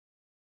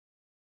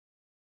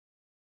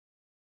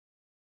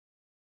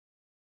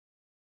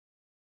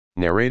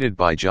Narrated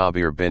by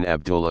Jabir bin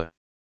Abdullah.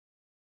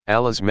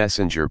 Allah's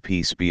Messenger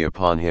peace be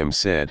upon him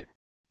said,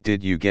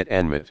 "Did you get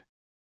enmit?"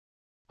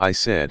 I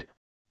said,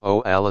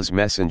 "O Allah's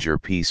Messenger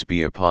peace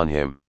be upon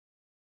him.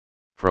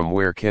 From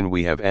where can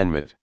we have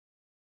enmit?"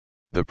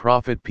 The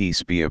Prophet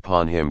peace be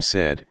upon him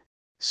said,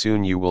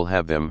 "Soon you will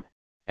have them,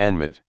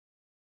 enmit."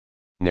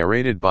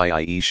 Narrated by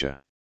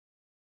Aisha.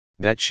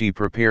 That she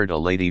prepared a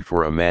lady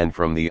for a man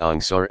from the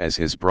Ansar as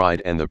his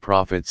bride, and the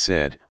Prophet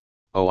said,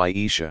 "O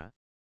Aisha,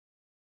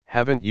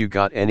 haven't you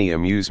got any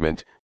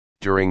amusement,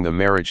 during the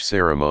marriage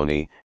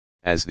ceremony,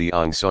 as the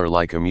Ansar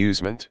like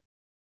amusement?"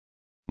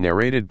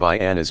 Narrated by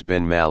Anas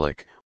bin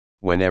Malik,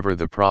 whenever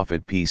the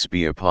Prophet peace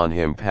be upon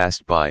him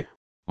passed by,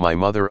 my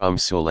mother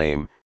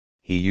Sulaim,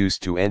 he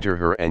used to enter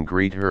her and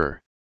greet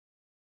her.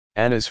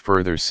 Anas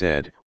further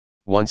said,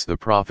 once the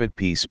Prophet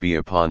peace be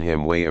upon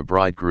him was a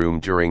bridegroom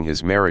during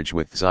his marriage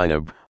with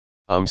Zainab,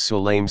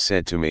 Sulaim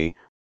said to me,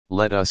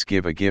 "Let us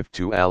give a gift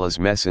to Allah's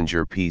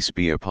Messenger peace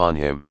be upon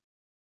him."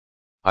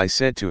 I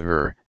said to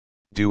her,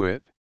 "Do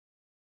it."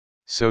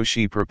 So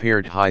she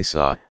prepared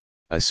Hisa,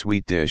 a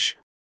sweet dish,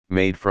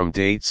 made from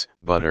dates,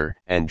 butter,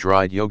 and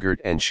dried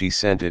yogurt, and she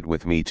sent it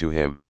with me to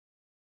him.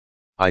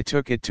 I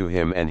took it to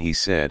him and he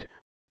said,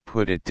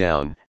 "Put it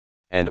down,"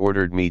 and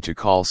ordered me to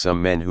call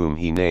some men whom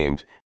he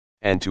named,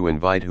 and to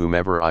invite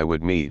whomever I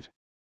would meet.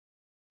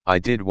 I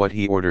did what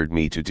he ordered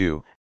me to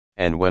do,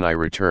 and when I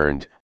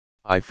returned,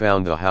 I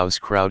found the house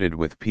crowded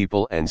with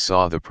people and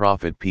saw the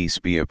Prophet peace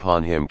be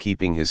upon him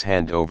keeping his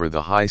hand over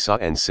the Hisa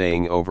and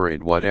saying over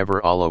it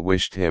whatever Allah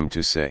wished him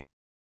to say.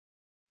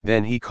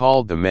 Then he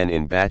called the men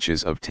in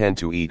batches of 10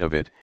 to eat of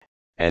it,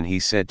 and he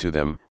said to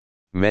them,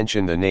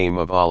 "Mention the name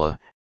of Allah,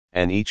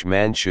 and each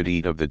man should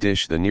eat of the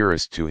dish the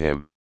nearest to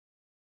him."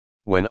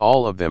 When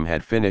all of them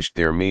had finished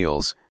their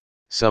meals,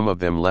 some of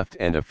them left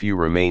and a few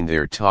remained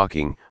there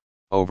talking,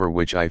 over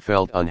which I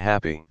felt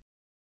unhappy.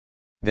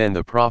 Then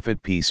the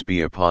Prophet peace be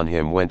upon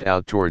him went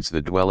out towards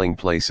the dwelling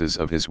places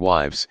of his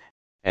wives,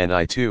 and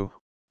I too,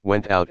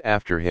 went out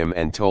after him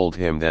and told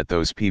him that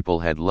those people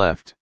had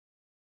left.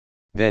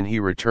 Then he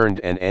returned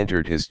and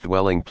entered his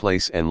dwelling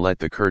place and let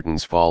the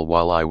curtains fall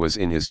while I was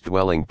in his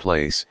dwelling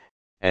place,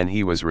 and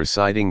he was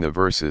reciting the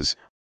verses,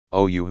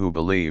 "O you who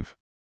believe,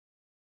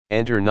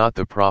 enter not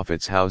the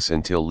Prophet's house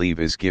until leave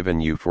is given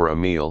you for a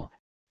meal,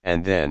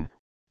 and then,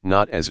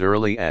 not as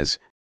early as,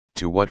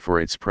 to what for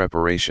its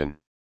preparation.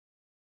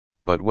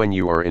 But when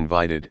you are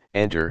invited,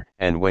 enter,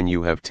 and when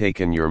you have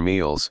taken your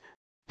meals,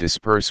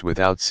 disperse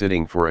without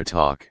sitting for a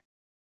talk."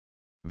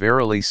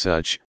 Verily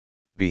such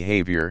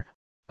behavior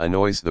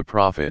annoys the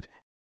Prophet,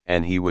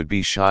 and he would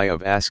be shy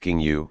of asking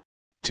you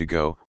to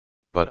go,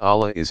 but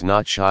Allah is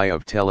not shy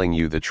of telling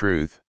you the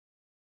truth.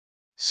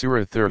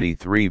 Surah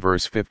 33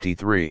 verse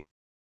 53.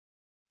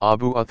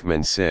 Abu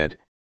Uthman said,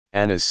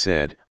 Anas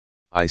said,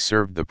 I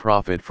served the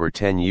Prophet for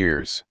 10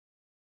 years.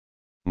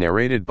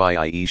 Narrated by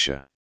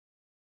Aisha.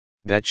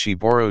 That she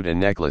borrowed a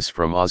necklace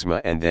from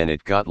Asma and then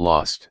it got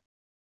lost.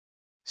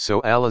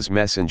 So Allah's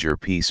Messenger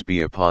peace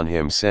be upon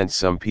him sent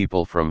some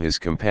people from his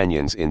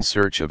companions in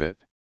search of it.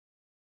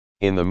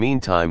 In the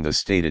meantime the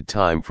stated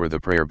time for the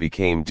prayer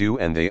became due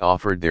and they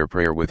offered their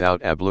prayer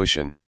without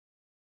ablution.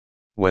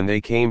 When they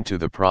came to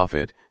the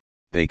Prophet,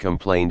 they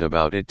complained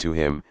about it to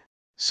him,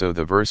 so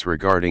the verse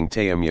regarding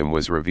tayammum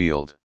was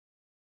revealed.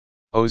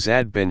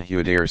 Ozad bin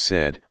Hudair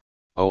said,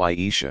 O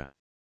Aisha,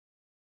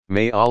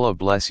 may Allah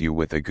bless you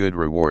with a good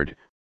reward,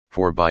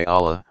 for by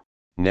Allah,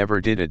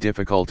 never did a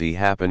difficulty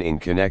happen in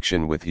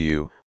connection with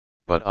you,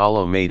 but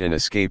Allah made an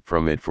escape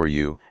from it for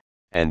you,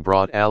 and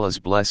brought Allah's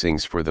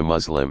blessings for the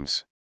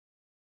Muslims.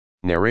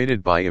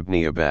 Narrated by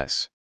Ibn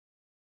Abbas.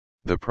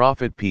 The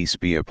Prophet peace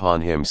be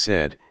upon him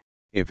said,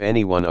 if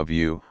any one of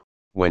you,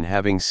 when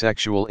having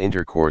sexual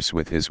intercourse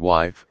with his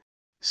wife,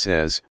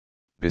 says,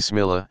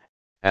 Bismillah,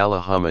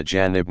 Allahumma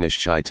janibnish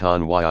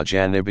shaitan wa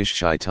janibish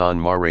shaitan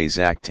ma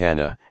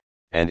razaqtana,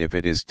 and if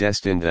it is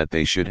destined that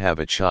they should have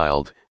a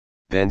child,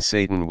 then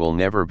Satan will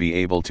never be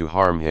able to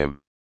harm him.